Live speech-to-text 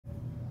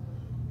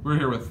We're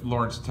here with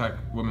Lawrence Tech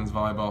women's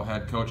volleyball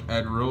head coach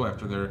Ed Ruhl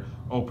after their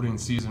opening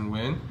season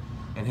win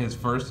and his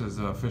first as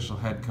the official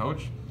head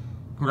coach.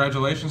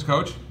 Congratulations,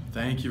 Coach.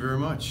 Thank you very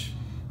much.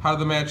 How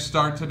did the match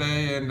start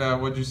today, and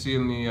what did you see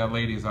in the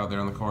ladies out there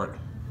on the court?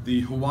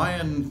 The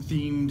Hawaiian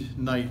themed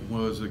night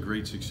was a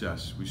great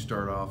success. We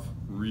started off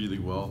really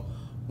well,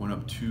 went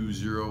up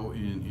 2-0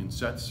 in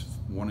sets,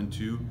 1 and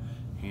 2,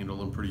 handled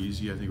them pretty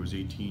easy. I think it was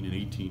 18 and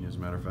 18 as a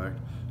matter of fact,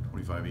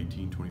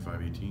 25-18,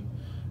 25-18.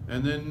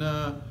 And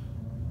then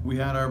we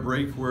had our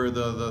break where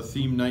the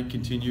theme night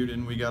continued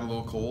and we got a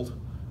little cold.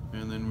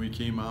 And then we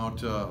came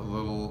out a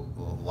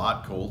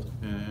lot cold,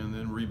 and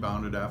then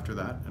rebounded after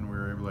that, and we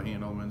were able to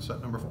handle them in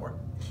set number 4.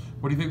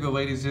 What do you think the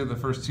ladies did the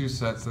first 2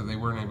 sets that they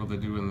weren't able to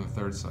do in the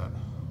third set?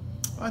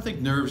 I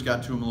think nerves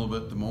got to them a little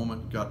bit, the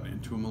moment got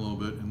into them a little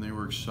bit, and they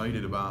were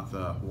excited about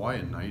the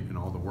Hawaiian night and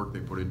all the work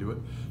they put into it.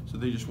 So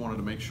they just wanted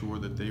to make sure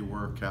that they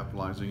were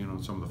capitalizing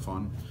on some of the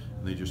fun,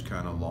 and they just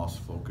kind of lost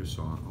focus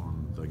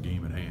on the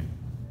game at hand.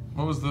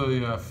 What was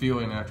the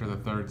feeling after the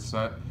third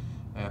set?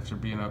 After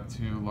being up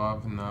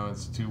 2-0, and now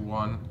it's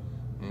 2-1,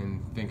 and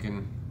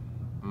thinking,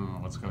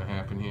 what's going to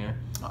happen here?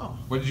 Oh.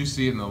 What did you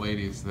see in the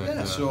ladies?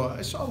 So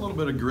I saw a little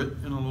bit of grit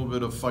and a little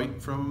bit of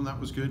fight from them. That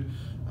was good.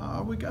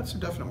 We got some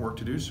definite work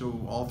to do,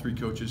 so all 3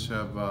 coaches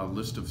have a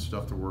list of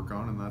stuff to work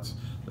on, and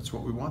that's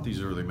what we want these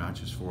early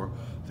matches for.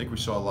 I think we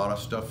saw a lot of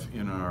stuff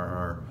in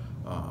our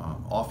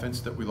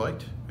offense that we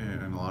liked,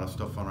 and a lot of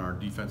stuff on our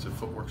defensive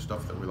footwork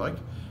stuff that we like,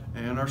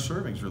 and our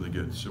serving's really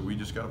good. So we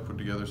just got to put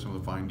together some of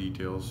the fine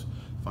details,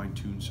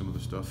 fine-tune some of the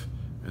stuff,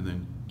 and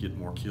then get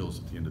more kills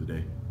at the end of the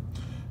day.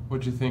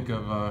 What'd you think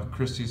of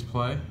Christy's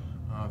play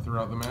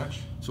throughout the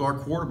match? So our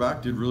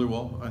quarterback did really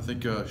well. I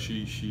think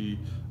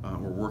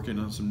we're working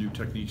on some new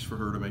techniques for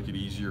her to make it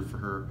easier for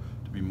her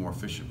to be more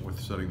efficient with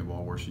setting the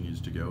ball where she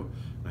needs to go.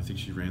 And I think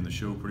she ran the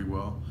show pretty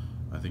well.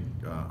 I think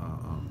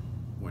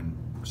when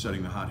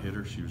setting the hot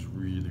hitter, she was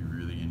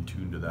really in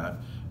tune to that.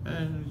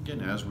 And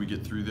again, as we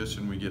get through this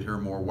and we get her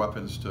more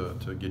weapons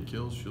to get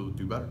kills, she'll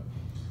do better.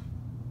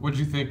 What did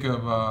you think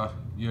of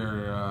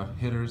your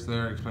hitters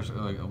there, especially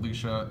like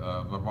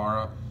Alicia,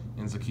 Vavara,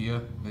 and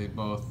Zakia? They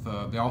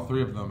all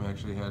 3 of them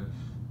actually had,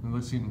 it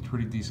looks like,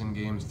 pretty decent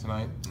games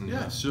tonight.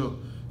 Yeah. So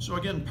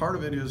again, part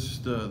of it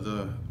is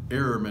the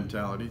error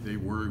mentality. They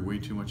worry way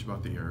too much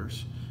about the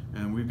errors,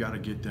 and we've got to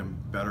get them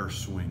better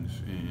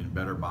swings and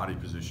better body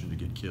position to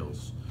get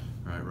kills.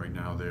 Right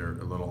now they're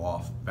a little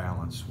off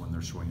balance when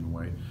they're swinging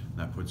away, and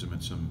that puts them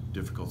in some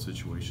difficult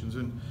situations.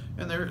 And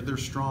they're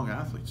strong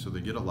athletes, so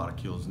they get a lot of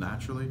kills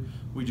naturally.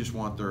 We just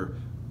want their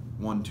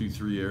 1, 2,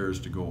 3 errors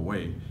to go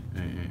away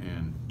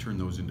and turn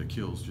those into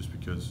kills, just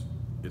because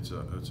it's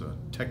a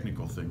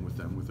technical thing with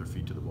them with their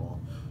feet to the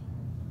ball.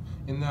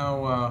 And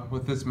now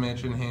with this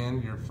match in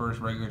hand, your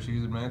first regular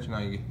season match, now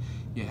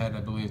you head,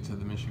 I believe, to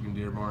the Michigan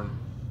Dearborn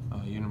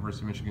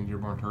University of Michigan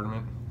Dearborn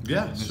tournament.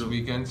 Yeah, this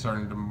weekend,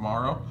 starting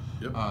tomorrow.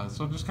 Yep.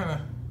 So just kind of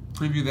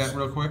preview that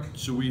real quick.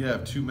 So we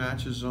have 2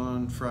 matches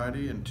on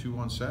Friday and 2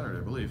 on Saturday,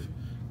 I believe.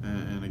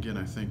 And again,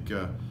 I think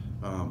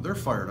they're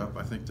fired up.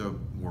 I think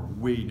we're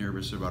way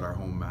nervous about our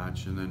home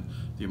match, and then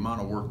the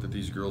amount of work that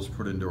these girls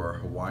put into our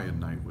Hawaiian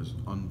night was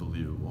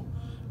unbelievable.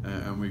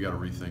 And we got to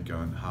rethink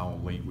on how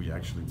late we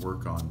actually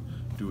work on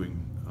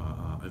doing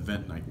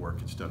event night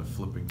work instead of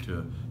flipping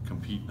to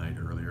compete night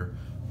earlier.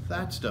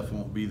 That stuff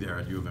won't be there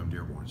at U of M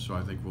Dearborn, so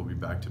I think we'll be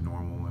back to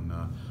normal, and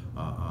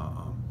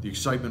the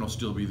excitement will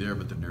still be there,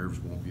 but the nerves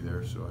won't be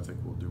there, so I think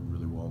we'll do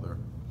really well there.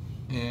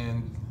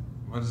 And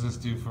what does this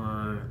do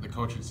for the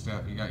coaching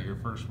staff? You got your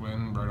first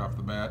win right off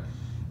the bat.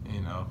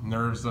 You know,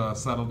 nerves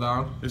settled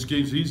down? This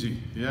game's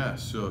easy, yeah.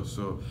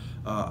 So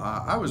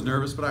I was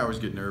nervous, but I always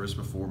get nervous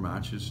before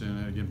matches,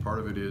 and again, part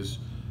of it is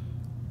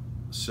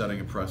setting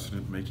a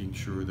precedent, making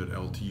sure that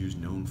LTU is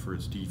known for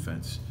its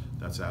defense.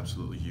 That's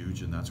absolutely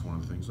huge, and that's one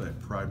of the things I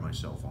pride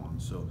myself on.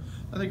 So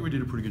I think we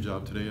did a pretty good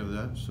job today of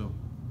that. So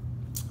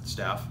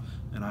staff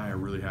and I are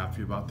really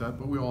happy about that,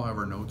 but we all have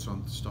our notes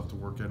on stuff to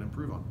work at and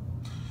improve on.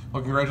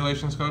 Well,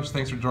 congratulations, Coach.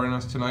 Thanks for joining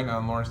us tonight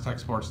on Lawrence Tech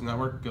Sports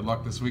Network. Good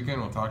luck this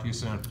weekend. We'll talk to you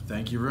soon.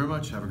 Thank you very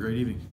much. Have a great evening.